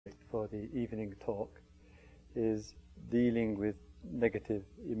for the evening talk is dealing with negative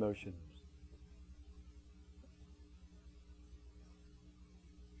emotions.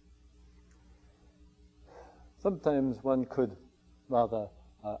 Sometimes one could rather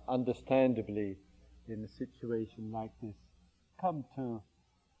understandably, in a situation like this, come to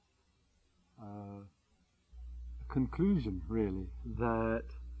a conclusion, really, that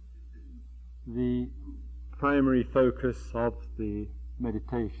the primary focus of the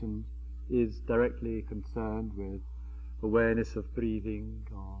meditation is directly concerned with awareness of breathing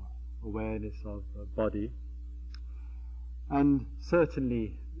or awareness of the body. And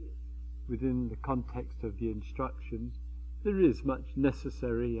certainly within the context of the instructions, there is much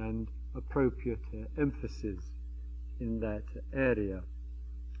necessary and appropriate emphasis in that area.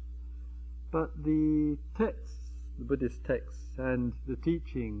 But the texts, the Buddhist texts and the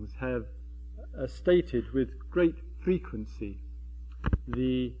teachings have stated with great frequency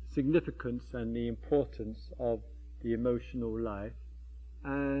the significance and the importance of the emotional life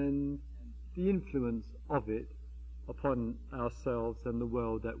and the influence of it upon ourselves and the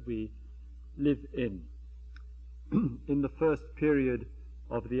world that we live in. In the first period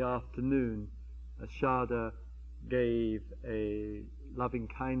of the afternoon, Shada gave a loving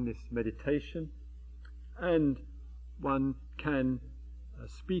kindness meditation, and one can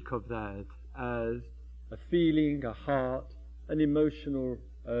speak of that as a feeling, a heart, an emotional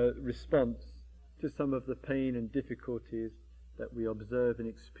response to some of the pain and difficulties that we observe and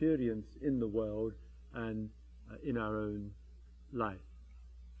experience in the world and in our own life.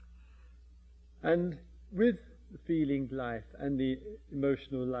 And with the feeling life and the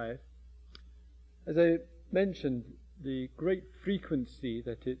emotional life, as I mentioned, the great frequency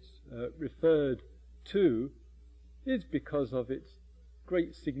that it's referred to is because of its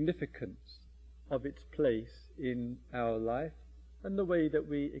great significance of its place in our life and the way that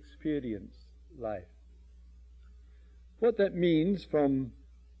we experience life. What that means from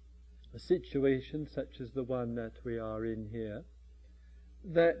a situation such as the one that we are in here,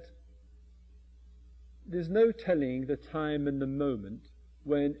 that there's no telling the time and the moment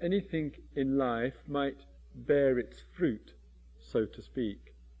when anything in life might bear its fruit, so to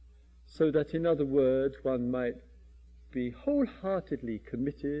speak. So that, in other words, one might be wholeheartedly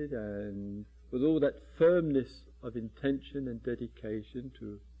committed and with all that firmness of intention and dedication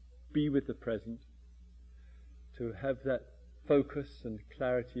to be with the present, to have that focus and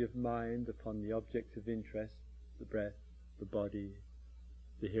clarity of mind upon the object of interest, the breath, the body,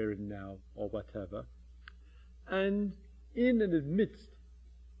 the here and now, or whatever. And in and amidst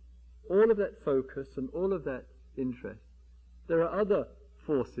all of that focus and all of that interest, there are other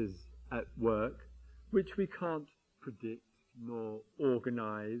forces at work which we can't predict, nor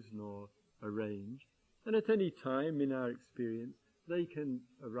organize, nor arrange. And at any time in our experience, they can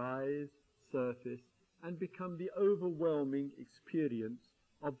arise, surface, and become the overwhelming experience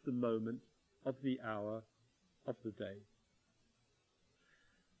of the moment, of the hour, of the day.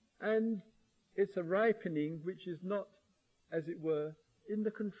 And it's a ripening which is not, as it were, in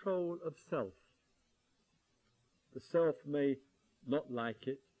the control of self. The self may not like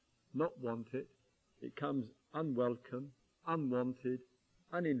it, not want it. It comes unwelcome, unwanted,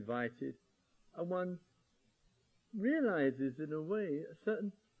 uninvited, and one realizes in a way a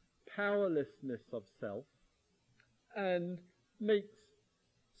certain powerlessness of self and makes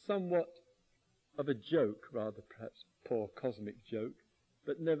somewhat of a joke, rather perhaps poor cosmic joke,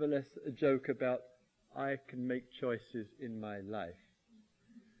 but nevertheless a joke about I can make choices in my life.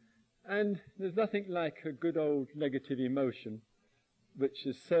 And there's nothing like a good old negative emotion which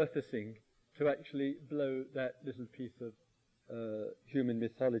is surfacing to actually blow that little piece of human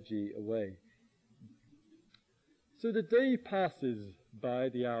mythology away. So the day passes by,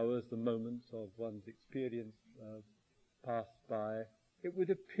 the hours, the moments of one's experience pass by. It would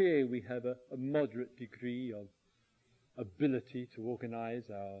appear we have a moderate degree of ability to organize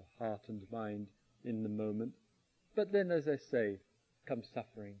our heart and mind in the moment. But then, as I say, comes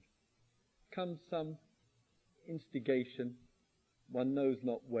suffering, comes some instigation, one knows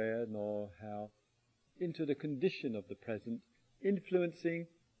not where nor how, into the condition of the present, influencing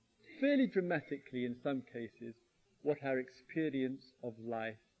fairly dramatically in some cases what our experience of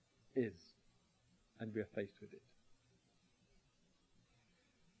life is, and we are faced with it.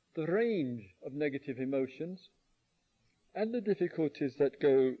 The range of negative emotions and the difficulties that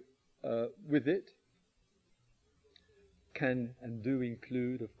go with it can and do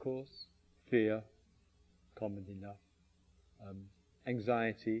include, of course, fear, common enough,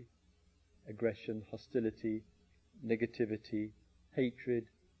 anxiety, aggression, hostility, negativity, hatred,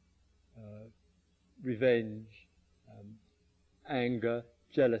 revenge, anger,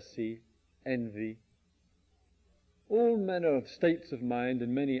 jealousy, envy, all manner of states of mind,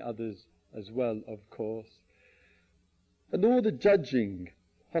 and many others as well, of course. And all the judging,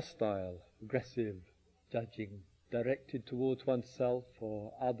 hostile, aggressive judging, directed towards oneself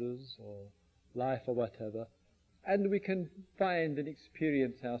or others or life or whatever. And we can find and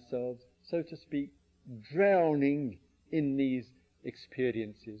experience ourselves, so to speak, drowning in these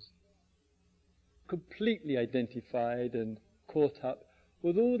experiences, completely identified and caught up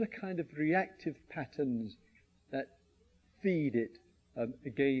with all the kind of reactive patterns that feed it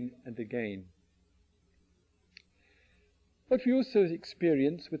again and again. What we also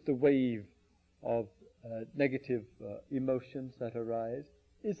experience with the wave of negative emotions that arise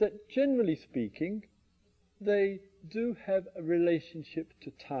is that, generally speaking, they do have a relationship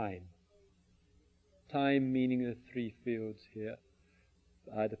to time. Time meaning the three fields here,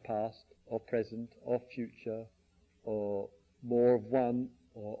 either past or present or future, or more of one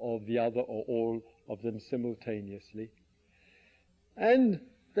or of the other, or all of them simultaneously. And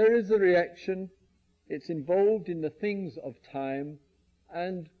there is a reaction, it's involved in the things of time,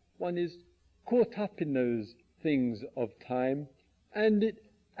 and one is caught up in those things of time, and it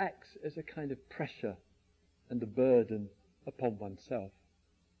acts as a kind of pressure and a burden upon oneself.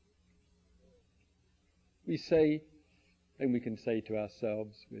 We say, and we can say to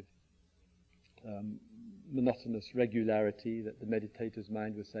ourselves with monotonous regularity, that the meditator's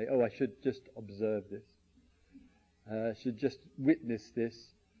mind will say, oh, I should just observe this. I should just witness this.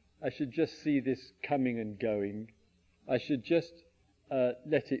 I should just see this coming and going. I should just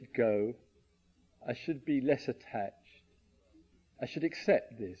let it go. I should be less attached. I should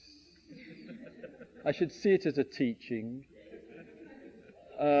accept this. I should see it as a teaching.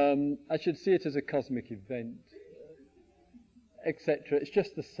 I should see it as a cosmic event, etc. It's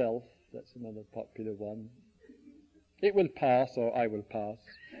just the self. That's another popular one. It will pass, or I will pass.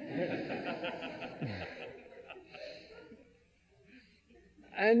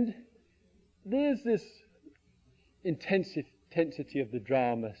 And there's this intensity of the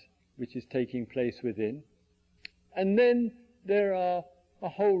drama which is taking place within. And then there are a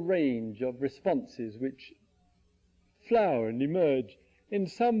whole range of responses which flower and emerge in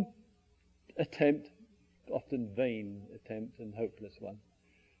some attempt, often vain attempt and hopeless one,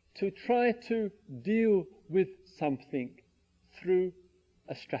 to try to deal with something through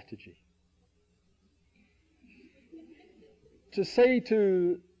a strategy. To say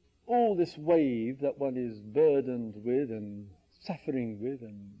to all this wave that one is burdened with and suffering with,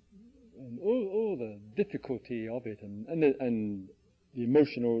 and all the difficulty of it, and the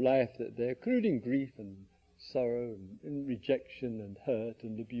emotional life that they're, including grief and sorrow and rejection and hurt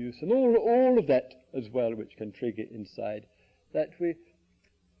and abuse and all of that as well, which can trigger inside, that we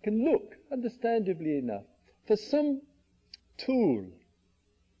can look, understandably enough, for some tool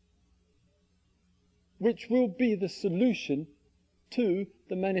which will be the solution to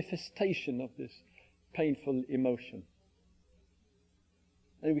the manifestation of this painful emotion.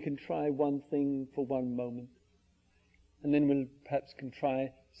 And we can try one thing for one moment, and then we'll perhaps can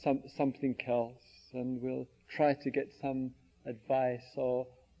try something else, and we'll try to get some advice or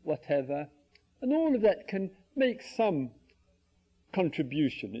whatever, and all of that can make some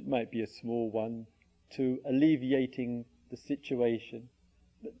contribution. It might be a small one to alleviating the situation.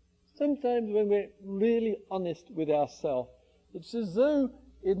 But sometimes when we're really honest with ourselves, it's as though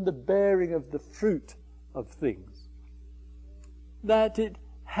in the bearing of the fruit of things, that it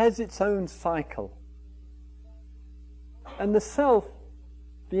has its own cycle. And the self,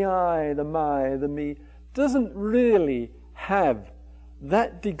 the I, the my, the me, doesn't really have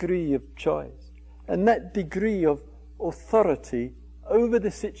that degree of choice and that degree of authority over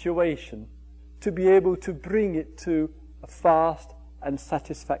the situation to be able to bring it to a fast and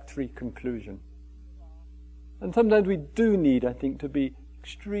satisfactory conclusion. And sometimes we do need, I think, to be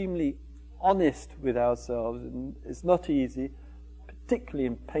extremely honest with ourselves, and it's not easy, particularly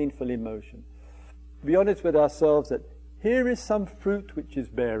in painful emotion. Be honest with ourselves that here is some fruit which is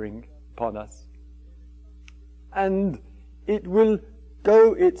bearing upon us, and it will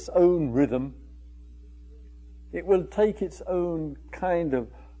go its own rhythm. It will take its own kind of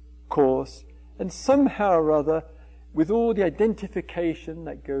course, and somehow or other, with all the identification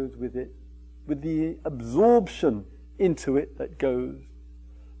that goes with it, with the absorption into it that goes,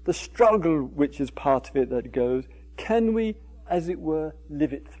 the struggle which is part of it that goes, can we, as it were,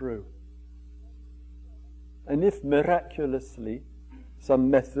 live it through? And if miraculously some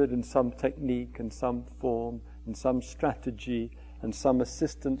method and some technique and some form and some strategy and some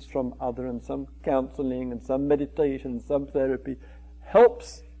assistance from other and some counseling and some meditation and some therapy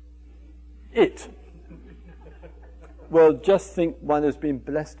helps it, well, just think one has been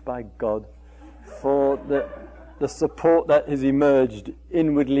blessed by God for the support that has emerged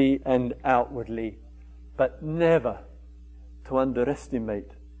inwardly and outwardly, but never to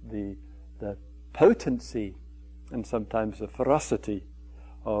underestimate the potency and sometimes the ferocity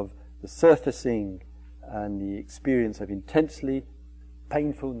of the surfacing and the experience of intensely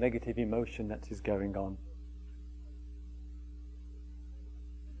painful negative emotion that is going on.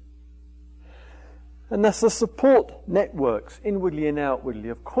 And thus the support networks, inwardly and outwardly,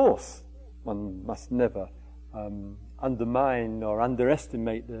 of course, one must never undermine or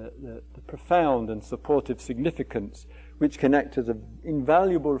underestimate the profound and supportive significance which can act as an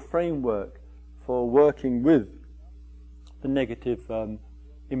invaluable framework for working with the negative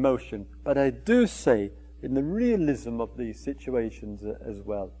emotion. But I do say, in the realism of these situations as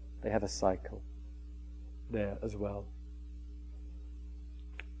well, they have a cycle there as well.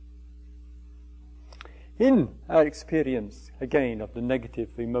 In our experience, again, of the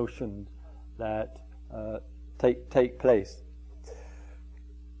negative emotions that take place,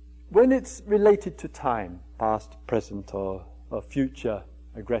 when it's related to time, past, present, or future,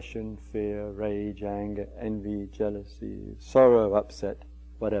 aggression, fear, rage, anger, envy, jealousy, sorrow, upset,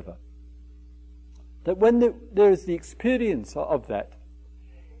 whatever, that when there is the experience of that,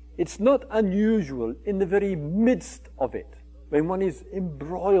 it's not unusual in the very midst of it, when one is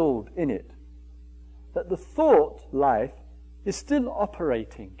embroiled in it, that the thought life is still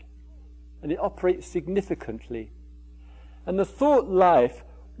operating, and it operates significantly. And the thought life,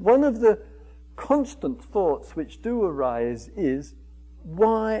 one of the constant thoughts which do arise is,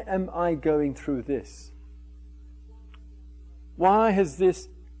 why am I going through this? Why has this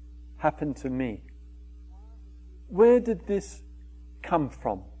happened to me? Where did this come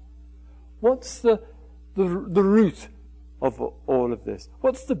from? What's the root of all of this?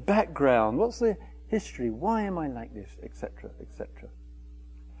 What's the background? What's the history? Why am I like this? Etc., etc.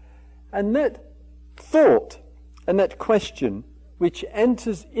 And that thought and that question which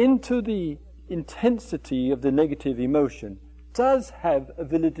enters into the intensity of the negative emotion does have a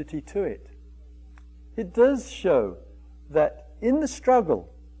validity to it. It does show that in the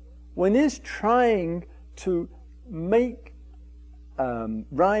struggle, one is trying to make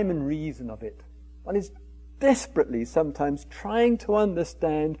rhyme and reason of it. One is desperately sometimes trying to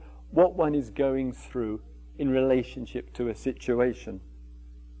understand what one is going through in relationship to a situation.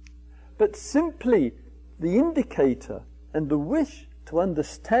 But simply the indicator and the wish to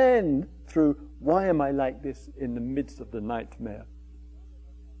understand through, why am I like this in the midst of the nightmare?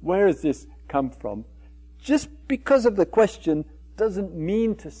 Where has this come from? Just because of the question doesn't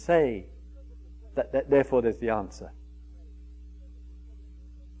mean to say that therefore there's the answer.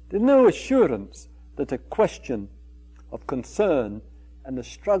 There's no assurance that a question of concern and the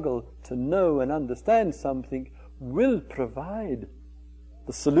struggle to know and understand something will provide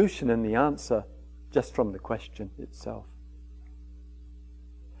the solution and the answer just from the question itself.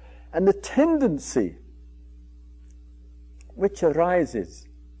 And the tendency which arises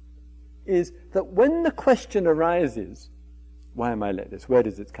is that when the question arises, why am I like this? Where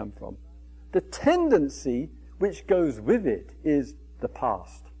does it come from? The tendency which goes with it is the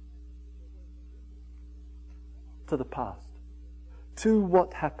past. To the past. To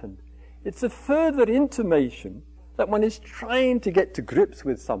what happened. It's a further intimation that one is trying to get to grips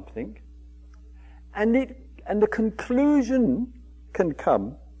with something, and the conclusion can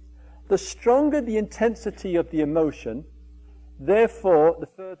come, the stronger the intensity of the emotion, therefore the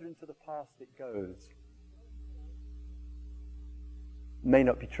further into the past it goes. May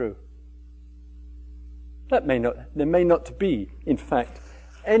not be true. There may not be, in fact,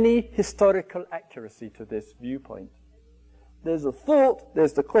 any historical accuracy to this viewpoint. There's a thought,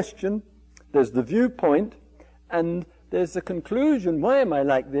 there's the question, there's the viewpoint, and there's the conclusion, why am I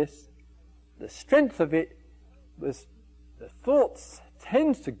like this? The strength of it was the thoughts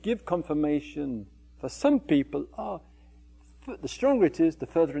tends to give confirmation. For some people, the stronger it is, the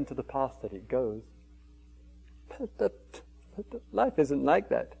further into the past that it goes. But life isn't like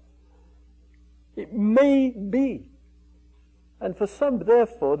that. It may be. And for some,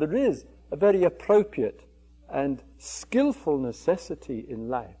 therefore, there is a very appropriate and skillful necessity in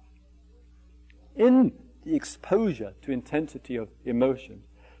life, in the exposure to intensity of emotion,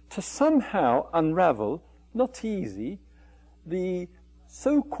 to somehow unravel, not easy, the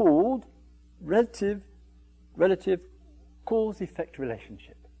so-called relative cause-effect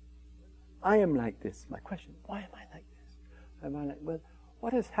relationship. I am like this. My question, why am I like this? Am I like, well,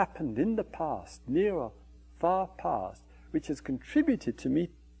 what has happened in the past, near or far past, which has contributed to me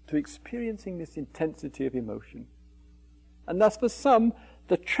to experiencing this intensity of emotion? And thus for some,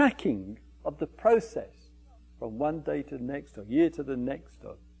 the tracking of the process from one day to the next, or year to the next,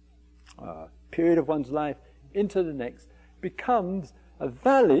 or period of one's life into the next, becomes a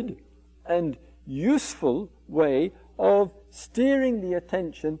valid and useful way of steering the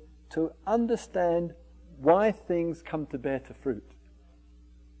attention to understand why things come to bear to fruit,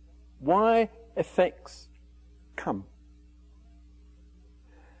 why effects come.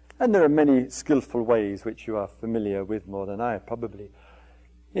 And there are many skillful ways which you are familiar with more than I probably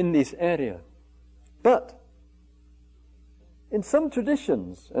in this area. But in some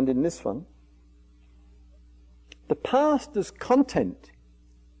traditions, and in this one, the past as content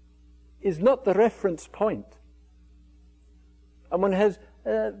is not the reference point. And one has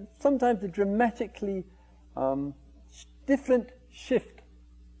sometimes a dramatically different shift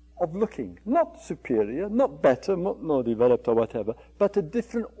of looking. Not superior, not better, not more developed or whatever, but a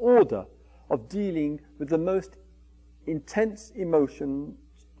different order of dealing with the most intense emotions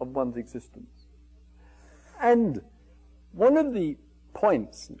of one's existence. And one of the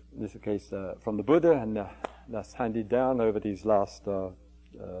points, in this case from the Buddha, and that's handed down over these last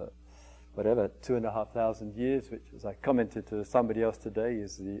 2,500 years, which, as I commented to somebody else today,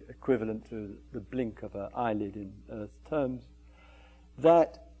 is the equivalent to the blink of an eyelid in Earth terms,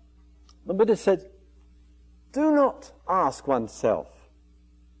 that the Buddha said, do not ask oneself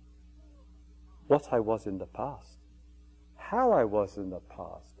what I was in the past, how I was in the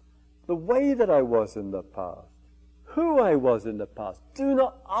past, the way that I was in the past, who I was in the past. Do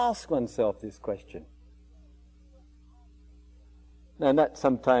not ask oneself this question. Now that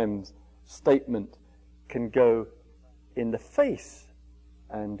sometimes statement can go in the face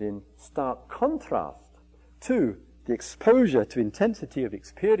and in stark contrast to the exposure to intensity of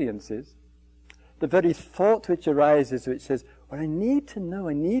experiences, the very thought which arises which says, well, I need to know,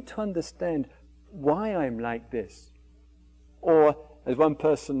 I need to understand why I'm like this. Or, as one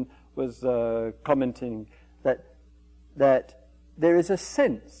person was commenting, that there is a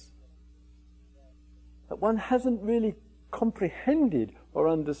sense that one hasn't really comprehended or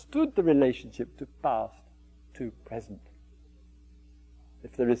understood the relationship to past to present.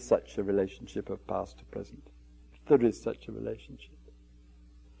 If there is such a relationship of past to present. If there is such a relationship.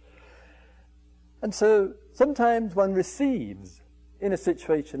 And so sometimes one receives, in a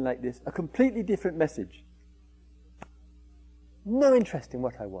situation like this, a completely different message. No interest in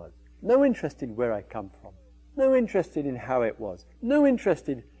what I was. No interest in where I come from. No interest in how it was. No interest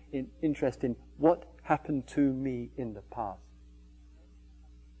in what happened to me in the past.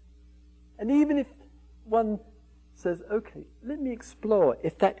 And even if one says, okay, let me explore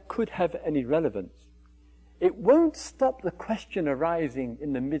if that could have any relevance, it won't stop the question arising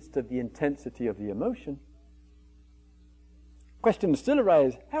in the midst of the intensity of the emotion. Questions still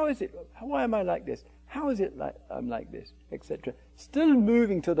arise, how is it, why am I like this? How is it like I'm like this, etc. Still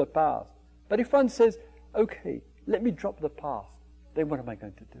moving to the past. But if one says, okay, let me drop the past, then what am I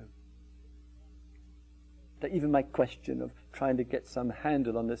going to do? That even my question of trying to get some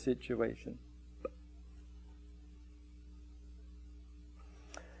handle on the situation.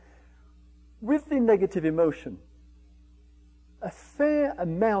 With the negative emotion, a fair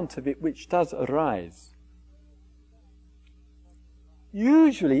amount of it which does arise,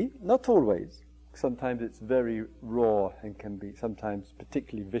 usually, not always, sometimes it's very raw and can be sometimes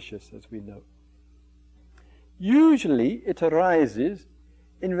particularly vicious, as we know. Usually it arises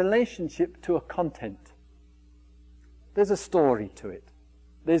in relationship to a content. There's a story to it.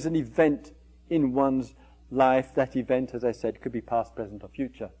 There's an event in one's life. That event, as I said, could be past, present, or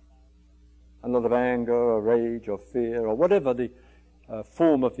future. A lot of anger, or rage, or fear, or whatever the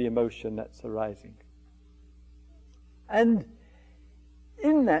form of the emotion that's arising. And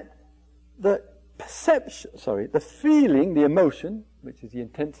in that, the feeling, the emotion, which is the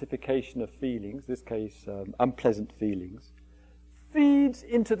intensification of feelings, in this case unpleasant feelings, feeds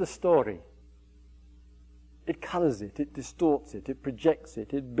into the story. It colours it, it distorts it, it projects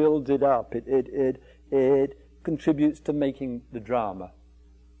it, it builds it up, it contributes to making the drama.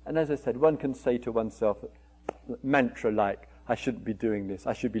 And as I said, one can say to oneself, mantra like, I shouldn't be doing this,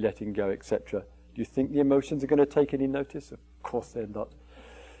 I should be letting go, etc. Do you think the emotions are going to take any notice? Of course they're not.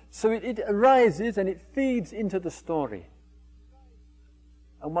 So it arises and it feeds into the story.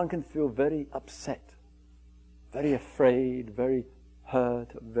 And one can feel very upset, very afraid, very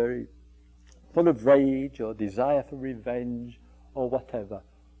hurt, very full of rage or desire for revenge or whatever,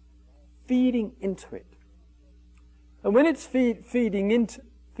 feeding into it. And when it's feeding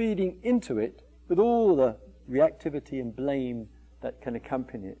into it, with all the reactivity and blame that can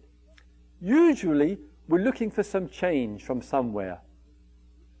accompany it, usually we're looking for some change from somewhere,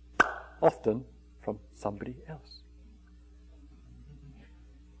 often from somebody else.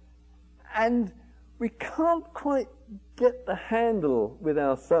 And we can't quite get the handle with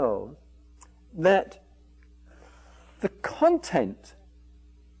ourselves that the content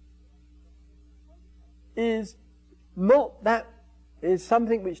is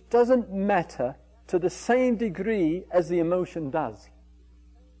something which doesn't matter to the same degree as the emotion does.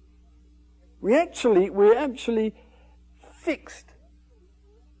 We're actually fixed,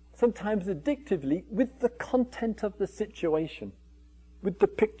 sometimes addictively, with the content of the situation, with the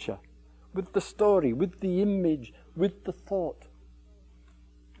picture, with the story, with the image, with the thought.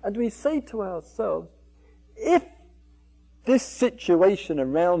 And we say to ourselves, if this situation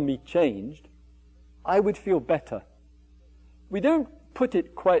around me changed, I would feel better. We don't put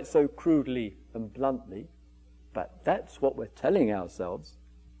it quite so crudely and bluntly, but that's what we're telling ourselves.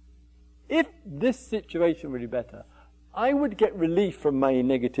 If this situation were to be better, I would get relief from my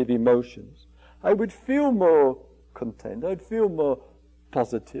negative emotions. I would feel more content. I'd feel more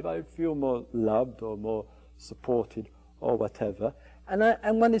positive. I'd feel more loved or more supported or whatever.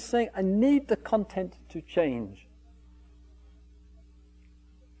 And one is saying, I need the content to change.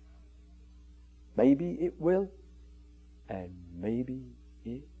 Maybe it will, and maybe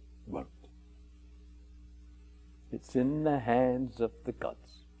it won't. It's in the hands of the gods.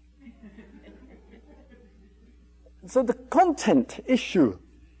 So the content issue.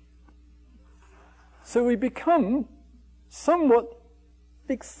 So we become somewhat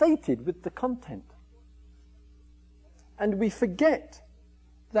fixated with the content. And we forget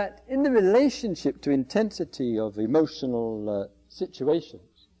that in the relationship to intensity of emotional situations,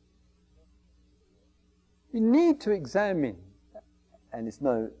 we need to examine, and it's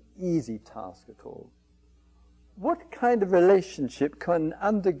no easy task at all, what kind of relationship can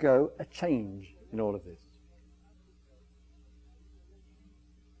undergo a change in all of this?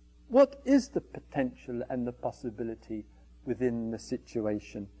 What is the potential and the possibility within the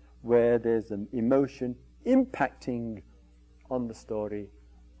situation where there's an emotion impacting on the story,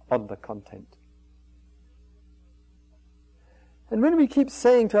 on the content? And when we keep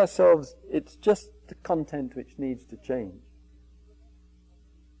saying to ourselves, it's just the content which needs to change,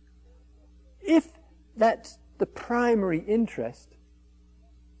 if that's the primary interest,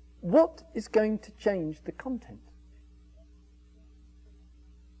 what is going to change the content?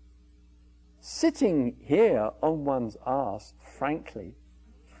 Sitting here on one's arse, frankly,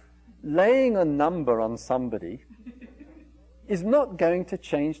 laying a number on somebody is not going to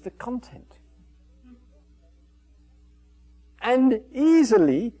change the content. And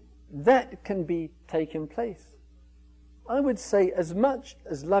easily that can be taken place. I would say as much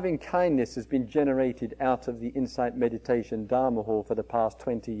as loving kindness has been generated out of the Insight Meditation Dharma Hall for the past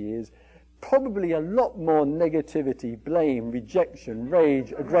 20 years, probably a lot more negativity, blame, rejection,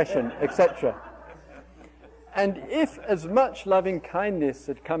 rage, aggression, etc. And if as much loving kindness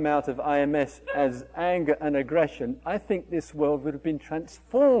had come out of IMS as anger and aggression, I think this world would have been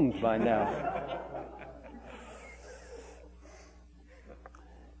transformed by now.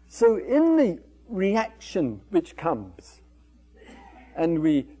 So in the reaction which comes, and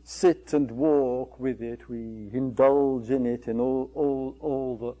we sit and walk with it, we indulge in it in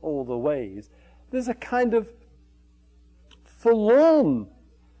all the ways, there's a kind of forlorn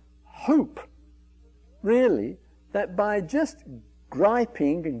hope, really, that by just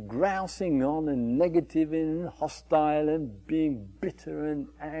griping and grousing on and negative and hostile and being bitter and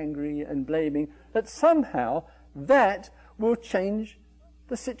angry and blaming, that somehow that will change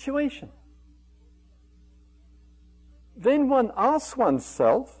the situation. Then one asks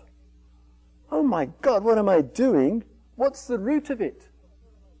oneself, oh my God, what am I doing? What's the root of it?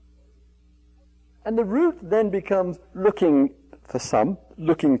 And the root then becomes looking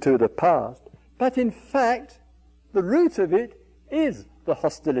to the past. But in fact, the root of it is the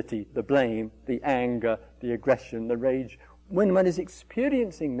hostility, the blame, the anger, the aggression, the rage. When one is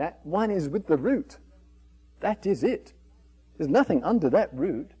experiencing that, one is with the root. That is it. There's nothing under that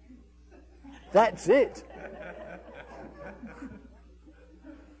root. That's it.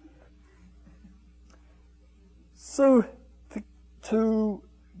 So, to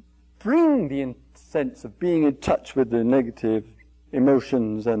bring the sense of being in touch with the negative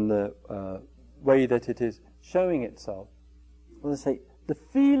emotions and the way that it is showing itself, I want to say the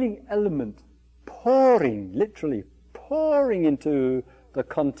feeling element literally pouring into the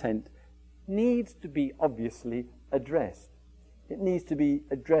content needs to be obviously addressed. It needs to be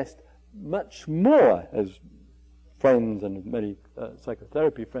addressed much more, as friends and many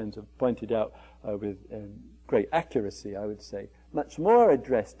psychotherapy friends have pointed out with great accuracy, I would say, much more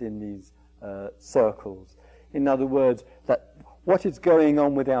addressed in these circles. In other words, that what is going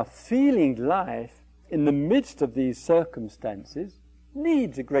on with our feeling life in the midst of these circumstances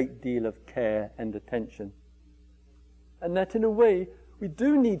needs a great deal of care and attention. And that in a way, we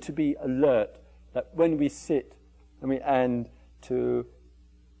do need to be alert that when we sit and to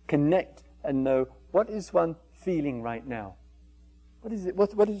connect and know what is one feeling right now. What is it?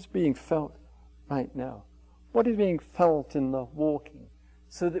 What is being felt right now? What is being felt in the walking?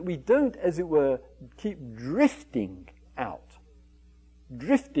 So that we don't, as it were, keep drifting out,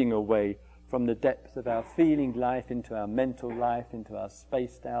 drifting away from the depth of our feeling life into our mental life, into our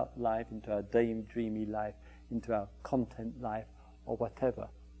spaced out life, into our daydreamy life, into our content life, or whatever.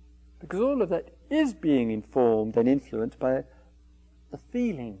 Because all of that is being informed and influenced by the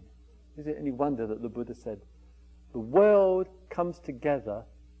feeling. Is it any wonder that the Buddha said, the world comes together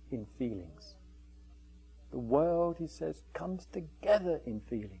in feelings. The world, he says, comes together in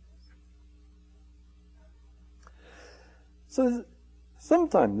feelings. So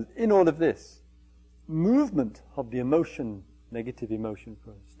sometimes in all of this, movement of the emotion, negative emotion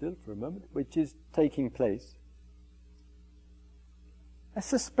for a moment, which is taking place, I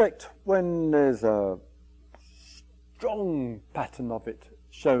suspect when there's a strong pattern of it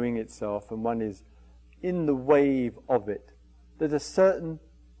showing itself and one is in the wave of it, there's a certain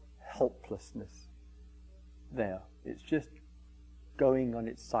helplessness there. It's just going on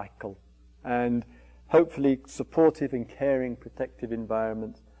its cycle. And hopefully supportive and caring, protective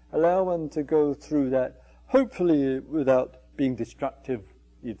environments allow one to go through that, hopefully without being destructive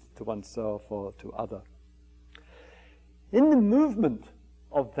either to oneself or to other. In the movement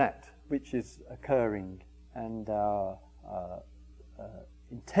of that which is occurring and our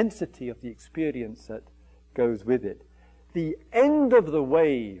intensity of the experience that goes with it, the end of the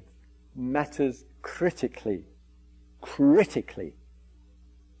wave matters critically.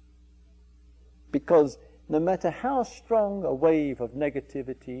 Because no matter how strong a wave of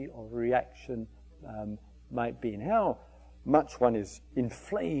negativity or reaction might be, and how much one is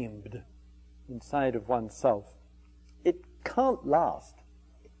inflamed inside of oneself, it can't last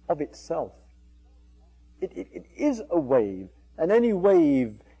of itself. It is a wave, and any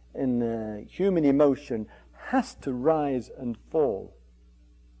wave in human emotion has to rise and fall.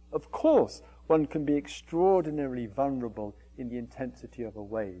 Of course, one can be extraordinarily vulnerable in the intensity of a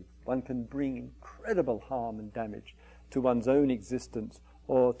wave. One can bring incredible harm and damage to one's own existence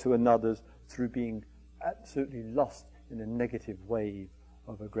or to another's through being absolutely lost in a negative wave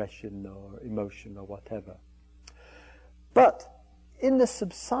of aggression or emotion or whatever. But in the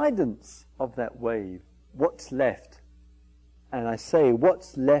subsidence of that wave, what's left, and I say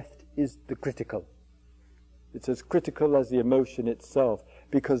what's left is the critical. It's as critical as the emotion itself,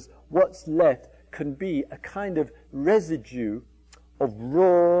 because what's left can be a kind of residue of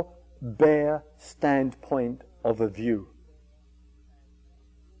raw, bare standpoint of a view.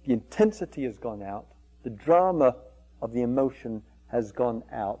 The intensity has gone out, the drama of the emotion has gone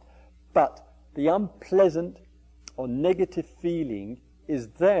out, but the unpleasant or negative feeling is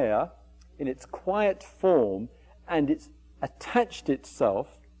there in its quiet form, and it's attached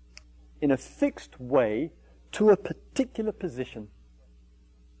itself in a fixed way to a particular position.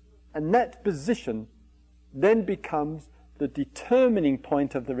 And that position then becomes the determining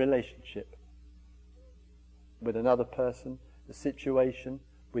point of the relationship with another person, the situation,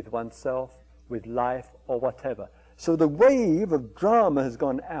 with oneself, with life, or whatever. So the wave of drama has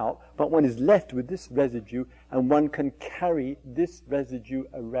gone out, but one is left with this residue, and one can carry this residue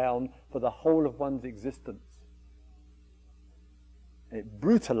around for the whole of one's existence. It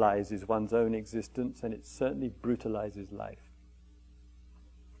brutalizes one's own existence, and it certainly brutalizes life.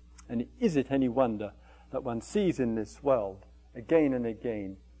 And is it any wonder that one sees in this world, again and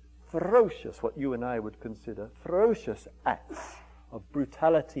again, ferocious, what you and I would consider, ferocious acts of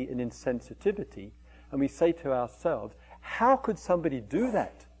brutality and insensitivity, and we say to ourselves, how could somebody do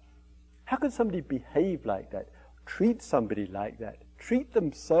that? How could somebody behave like that, treat somebody like that, treat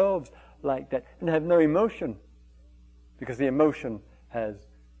themselves like that, and have no emotion? Because the emotion has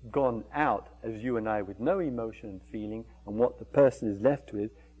gone out, as you and I with no emotion and feeling, and what the person is left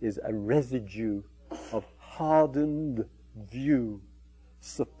with is a residue of hardened view,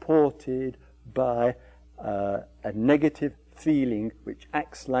 supported by a negative feeling which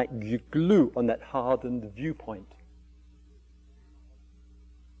acts like glue on that hardened viewpoint.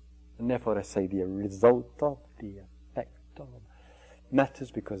 And therefore I say the result of, the effect of,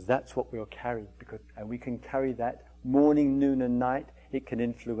 matters, because that's what we'll carry, and we can carry that morning, noon and night. It can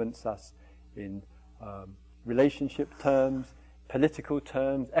influence us in relationship terms, political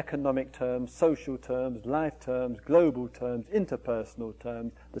terms, economic terms, social terms, life terms, global terms, interpersonal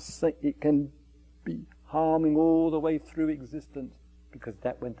terms. It can be harming all the way through existence because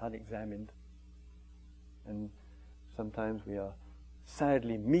that went unexamined. And sometimes we are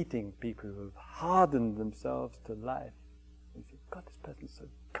sadly meeting people who have hardened themselves to life. You think, God, this person's so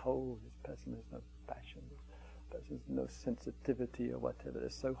cold, this person has no passion, this person has no sensitivity or whatever. They're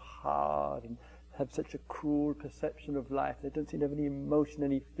so hard and have such a cruel perception of life. They don't seem to have any emotion,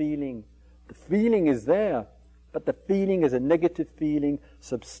 any feeling. The feeling is there, but the feeling is a negative feeling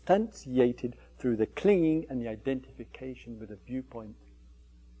substantiated through the clinging and the identification with a viewpoint.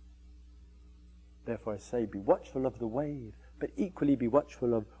 Therefore I say, be watchful of the wave, but equally be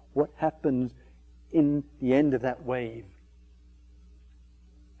watchful of what happens in the end of that wave.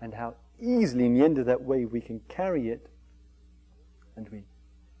 And how easily in the end of that wave we can carry it, and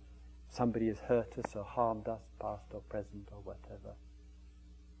somebody has hurt us or harmed us, past or present or whatever.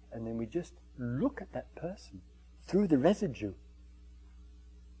 And then we just look at that person through the residue.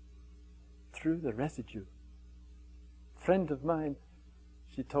 Through the residue. A friend of mine,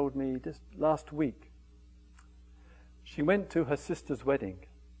 she told me just last week, she went to her sister's wedding.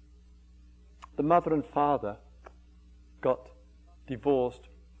 The mother and father got divorced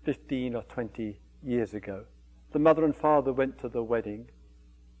 15 or 20 years ago. The mother and father went to the wedding.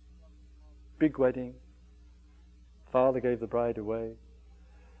 Big wedding. Father gave the bride away.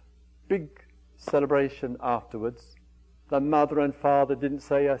 Big celebration afterwards. The mother and father didn't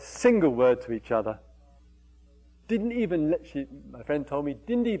say a single word to each other. Didn't even let, my friend told me,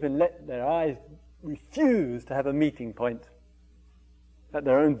 didn't even let their eyes refuse to have a meeting point at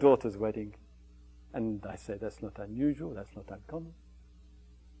their own daughter's wedding. And I say, that's not unusual, that's not uncommon.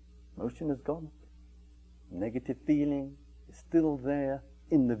 Emotion has gone. Negative feeling is still there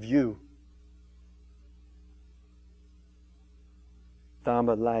in the view.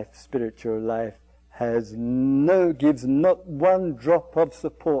 Dharma life, spiritual life, gives not one drop of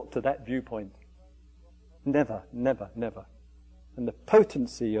support to that viewpoint. Never, never, never. And the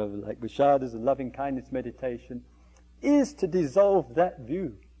potency of, like Vishada's loving kindness meditation, is to dissolve that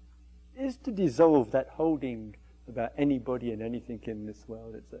view, is to dissolve that holding about anybody and anything in this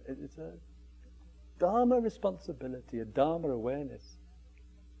world. It's a Dharma responsibility, a Dharma awareness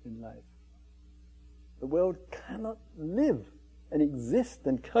in life. The world cannot live and exist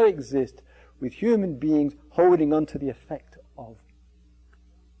and coexist with human beings holding on to the effect of,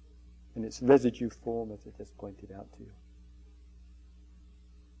 in its residue form, as I just pointed out to you.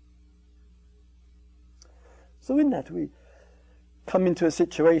 So in that we come into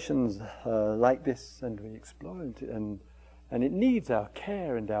situations like this, and we explore it, and it needs our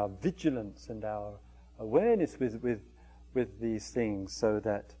care and our vigilance and our awareness with these things, so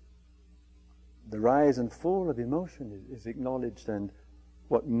that the rise and fall of emotion is acknowledged, and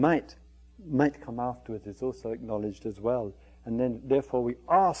what might come afterwards is also acknowledged as well. And then therefore we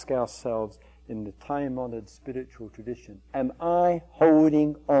ask ourselves in the time-honored spiritual tradition, am I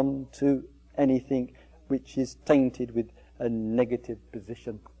holding on to anything which is tainted with a negative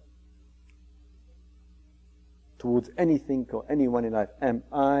position towards anything or anyone in life? Am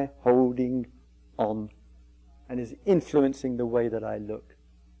I holding on? And is it influencing the way that I look?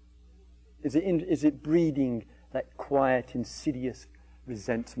 Is it breeding that quiet, insidious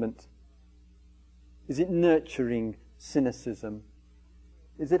resentment? Is it nurturing cynicism?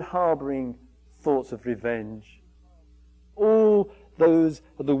 Is it harboring thoughts of revenge? All those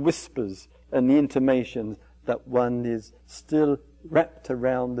are the whispers and the intimations that one is still wrapped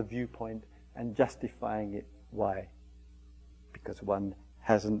around the viewpoint and justifying it. Why? Because one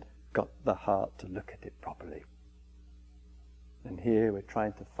hasn't got the heart to look at it properly. And here we're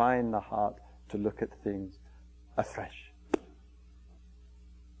trying to find the heart to look at things afresh.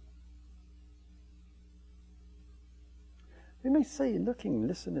 We may say,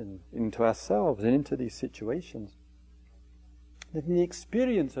 listening into ourselves and into these situations, that in the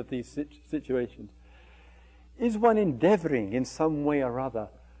experience of these situations, is one endeavoring in some way or other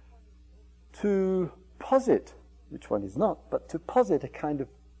to posit, which one is not, but to posit a kind of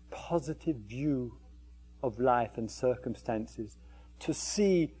positive view of life and circumstances, to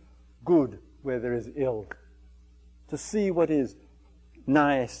see good where there is ill, to see what is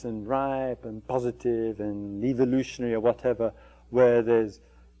nice and ripe and positive and evolutionary or whatever, where there's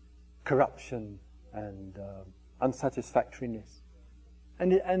corruption and unsatisfactoriness.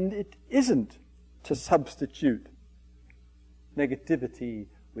 And it isn't to substitute negativity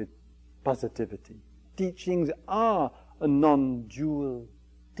with positivity. Teachings are a non-dual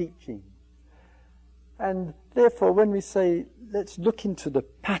teaching. And therefore, when we say, let's look into the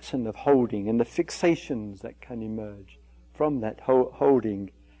pattern of holding and the fixations that can emerge from that holding,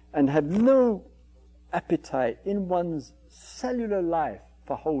 and have no appetite in one's cellular life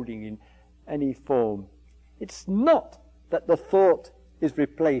for holding in any form, it's not that the thought is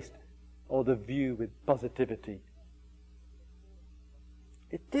replaced or the view with positivity.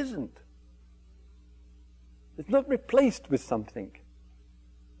 It isn't. It's not replaced with something.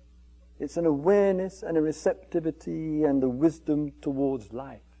 It's an awareness and a receptivity and a wisdom towards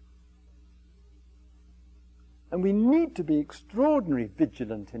life. And we need to be extraordinarily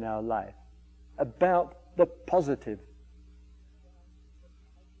vigilant in our life about the positive.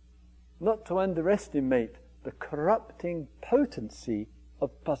 Not to underestimate the corrupting potency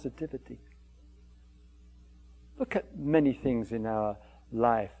of positivity. Look at many things in our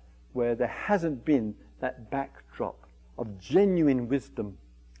life where there hasn't been that backdrop of genuine wisdom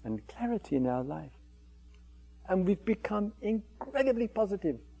and clarity in our life. And we've become incredibly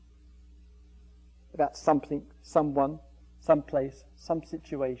positive about something, someone, some place, some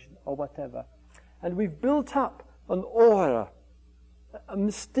situation, or whatever. And we've built up an aura, a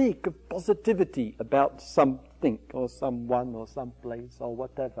mystique of positivity about something, or someone, or some place, or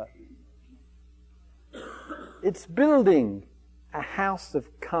whatever. It's building a house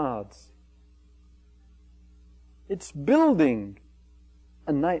of cards. It's building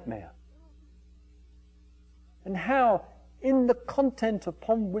a nightmare. And how, in the content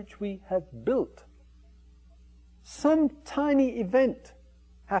upon which we have built, some tiny event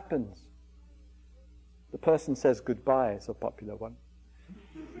happens. The person says goodbye, it's a popular one.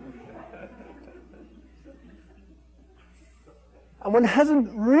 And one hasn't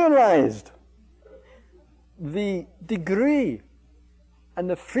realized the degree and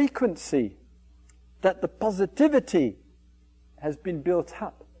the frequency that the positivity has been built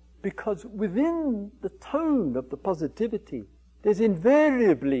up, because within the tone of the positivity there's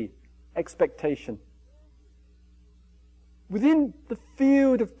invariably expectation. Within the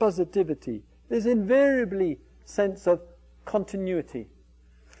field of positivity there's invariably sense of continuity,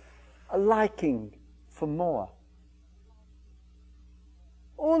 a liking for more.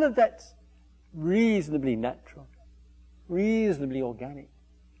 All of that's reasonably natural, reasonably organic.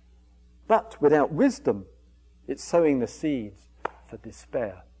 But without wisdom, it's sowing the seeds for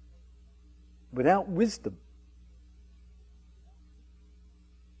despair. Without wisdom.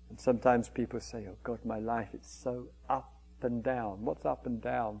 And sometimes people say, oh God, my life is so up and down. What's up and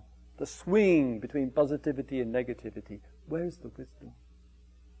down? The swing between positivity and negativity. Where's the wisdom?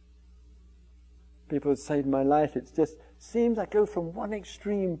 People would say, my life, it just seems I go from one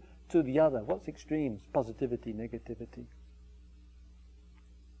extreme to the other. What's extremes? Positivity, negativity.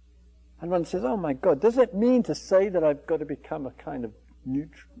 And one says, oh my God, does it mean to say that I've got to become a kind of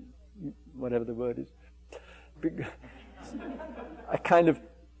neutral, whatever the word is? I kind of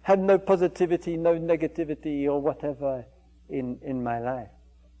have no positivity, no negativity or whatever in my life.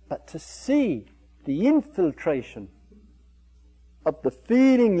 But to see the infiltration of the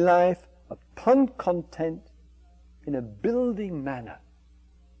feeling life upon content in a building manner.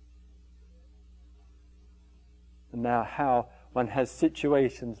 And now how one has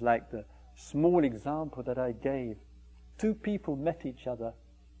situations like the small example that I gave. Two people met each other.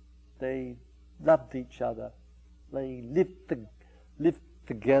 They loved each other. They lived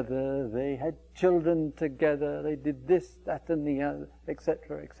together. They had children together. They did this, that and the other,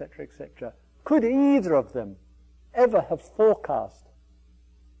 etc., etc., etc. Could either of them ever have forecast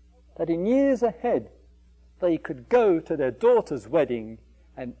that in years ahead they could go to their daughter's wedding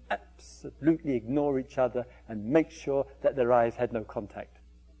and absolutely ignore each other and make sure that their eyes had no contact?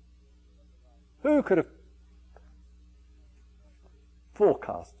 Who could have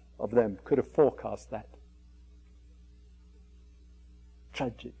forecast that?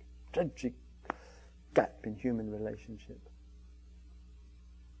 Tragic gap in human relationship.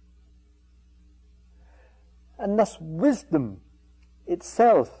 And thus wisdom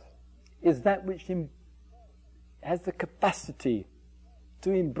itself is that which has the capacity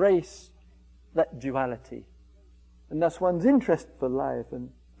to embrace that duality. And thus one's interest for life and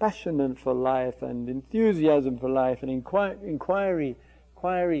passion for life and enthusiasm for life and inquiry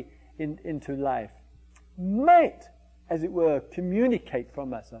into life might, as it were, communicate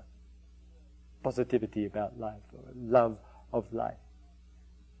from us a positivity about life or a love of life.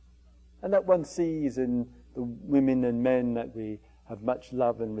 And that one sees in the women and men that we have much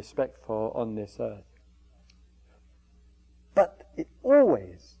love and respect for on this earth. But it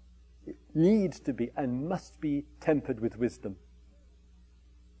needs to be and must be tempered with wisdom.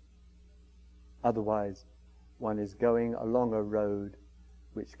 Otherwise, one is going along a road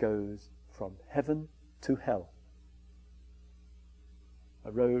which goes from heaven to hell.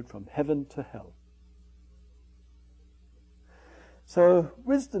 A road from heaven to hell. So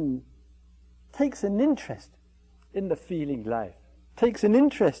wisdom takes an interest in the feeling life, takes an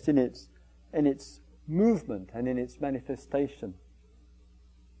interest in its movement and in its manifestation,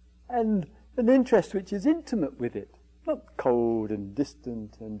 and an interest which is intimate with it, not cold and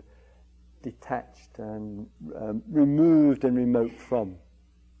distant and detached and removed and remote from,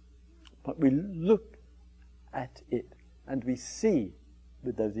 but we look at it and we see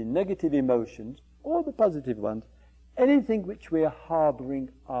with those negative emotions, or the positive ones, anything which we are harbouring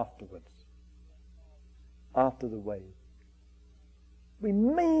afterwards, after the wave. We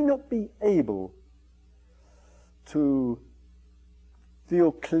may not be able to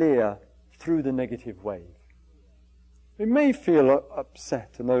feel clear through the negative wave. We may feel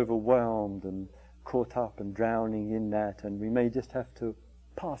upset and overwhelmed and caught up and drowning in that, and we may just have to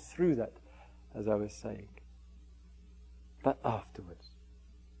pass through that, as I was saying. But afterwards,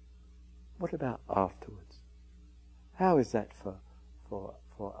 what about afterwards? How is that for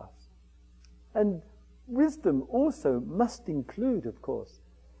us? And wisdom also must include, of course,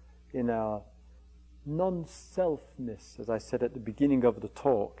 in our non-selfness, as I said at the beginning of the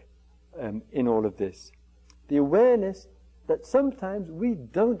talk, in all of this, the awareness that sometimes we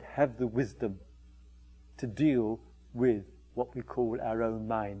don't have the wisdom to deal with what we call our own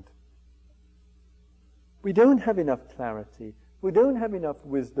mind. We don't have enough clarity, we don't have enough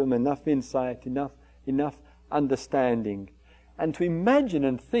wisdom, enough insight, enough understanding. And to imagine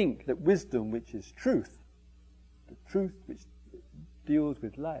and think that wisdom, which is truth, the truth which deals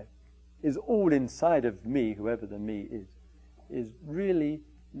with life, is all inside of me, whoever the me is really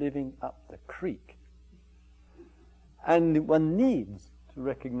living up the creek. And one needs to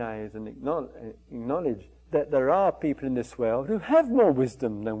recognize and acknowledge that there are people in this world who have more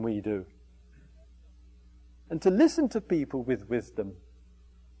wisdom than we do. And to listen to people with wisdom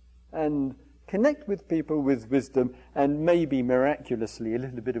and connect with people with wisdom, and maybe miraculously a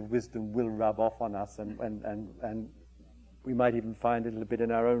little bit of wisdom will rub off on us, and we might even find a little bit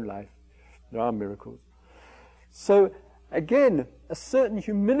in our own life. There are miracles. So again, a certain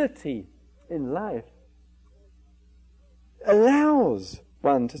humility in life allows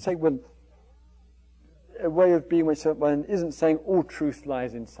one to say, well, a way of being which one isn't saying all truth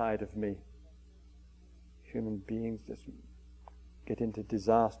lies inside of me. Human beings just get into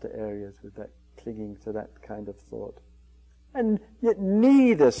disaster areas with that, clinging to that kind of thought. And yet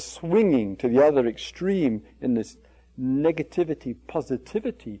neither swinging to the other extreme in this negativity,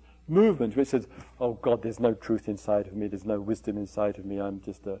 positivity movement which says, oh God, there's no truth inside of me, there's no wisdom inside of me, I'm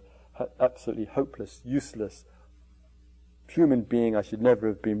just a absolutely hopeless, useless human being, I should never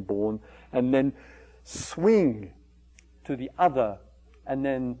have been born. And then swing to the other and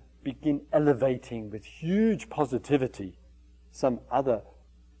then begin elevating with huge positivity some other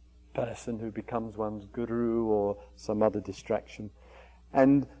person who becomes one's guru or some other distraction.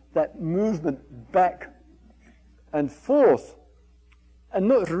 And that movement back and forth, and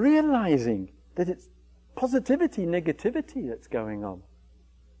not realizing that it's positivity, negativity that's going on.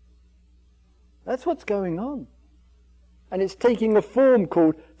 That's what's going on. And it's taking a form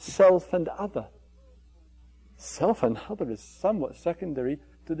called self and other. Self and other is somewhat secondary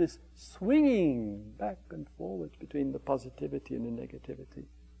to this swinging back and forwards between the positivity and the negativity.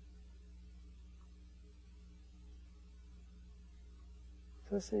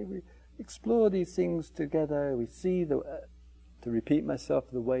 So I say we explore these things together, we see to repeat myself,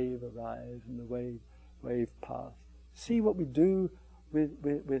 the wave arrives and the wave pass. See what we do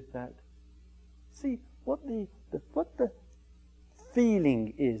with that. See what the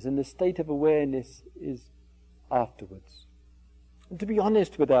feeling is and the state of awareness is afterwards. And to be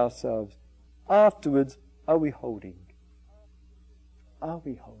honest with ourselves, afterwards, are we holding? Are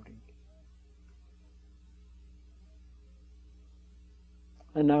we holding?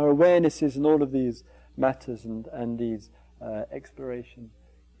 And our awarenesses and all of these matters and these explorations,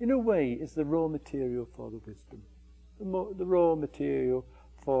 in a way, is the raw material for the wisdom, the raw material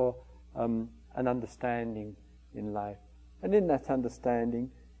for an understanding in life. And in that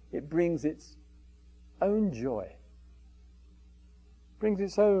understanding, it brings its own joy, brings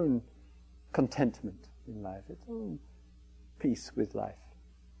its own contentment in life, its own peace with life.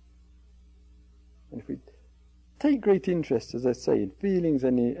 And if we take great interest, as I say, in feelings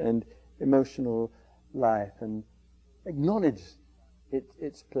and emotional life, and acknowledge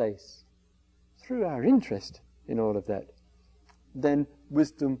its place through our interest in all of that, then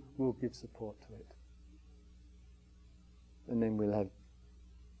wisdom will give support to it. And then we'll have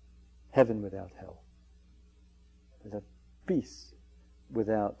heaven without hell. We'll have peace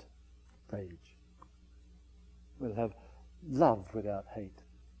without rage. We'll have love without hate.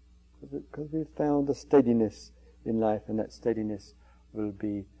 Because we've found a steadiness in life, and that steadiness will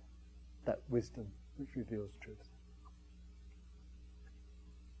be that wisdom which reveals truth.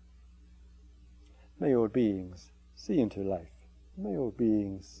 May all beings see into life. May all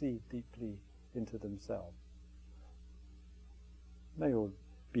beings see deeply into themselves. May all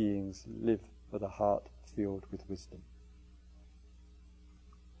beings live with a heart filled with wisdom.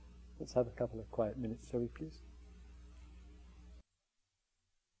 Let's have a couple of quiet minutes, shall we please?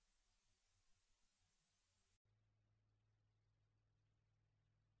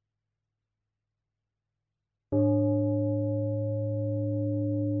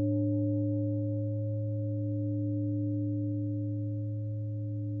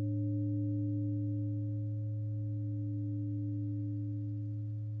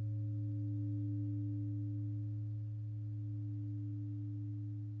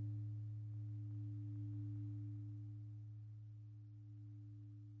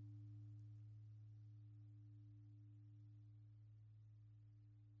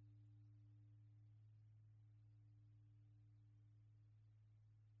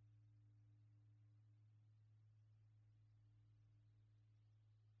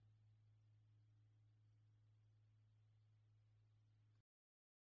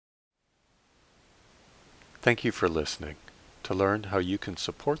 Thank you for listening. To learn how you can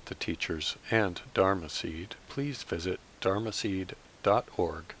support the teachers and Dharma Seed, please visit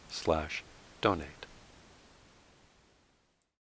dharmaseed.org/donate.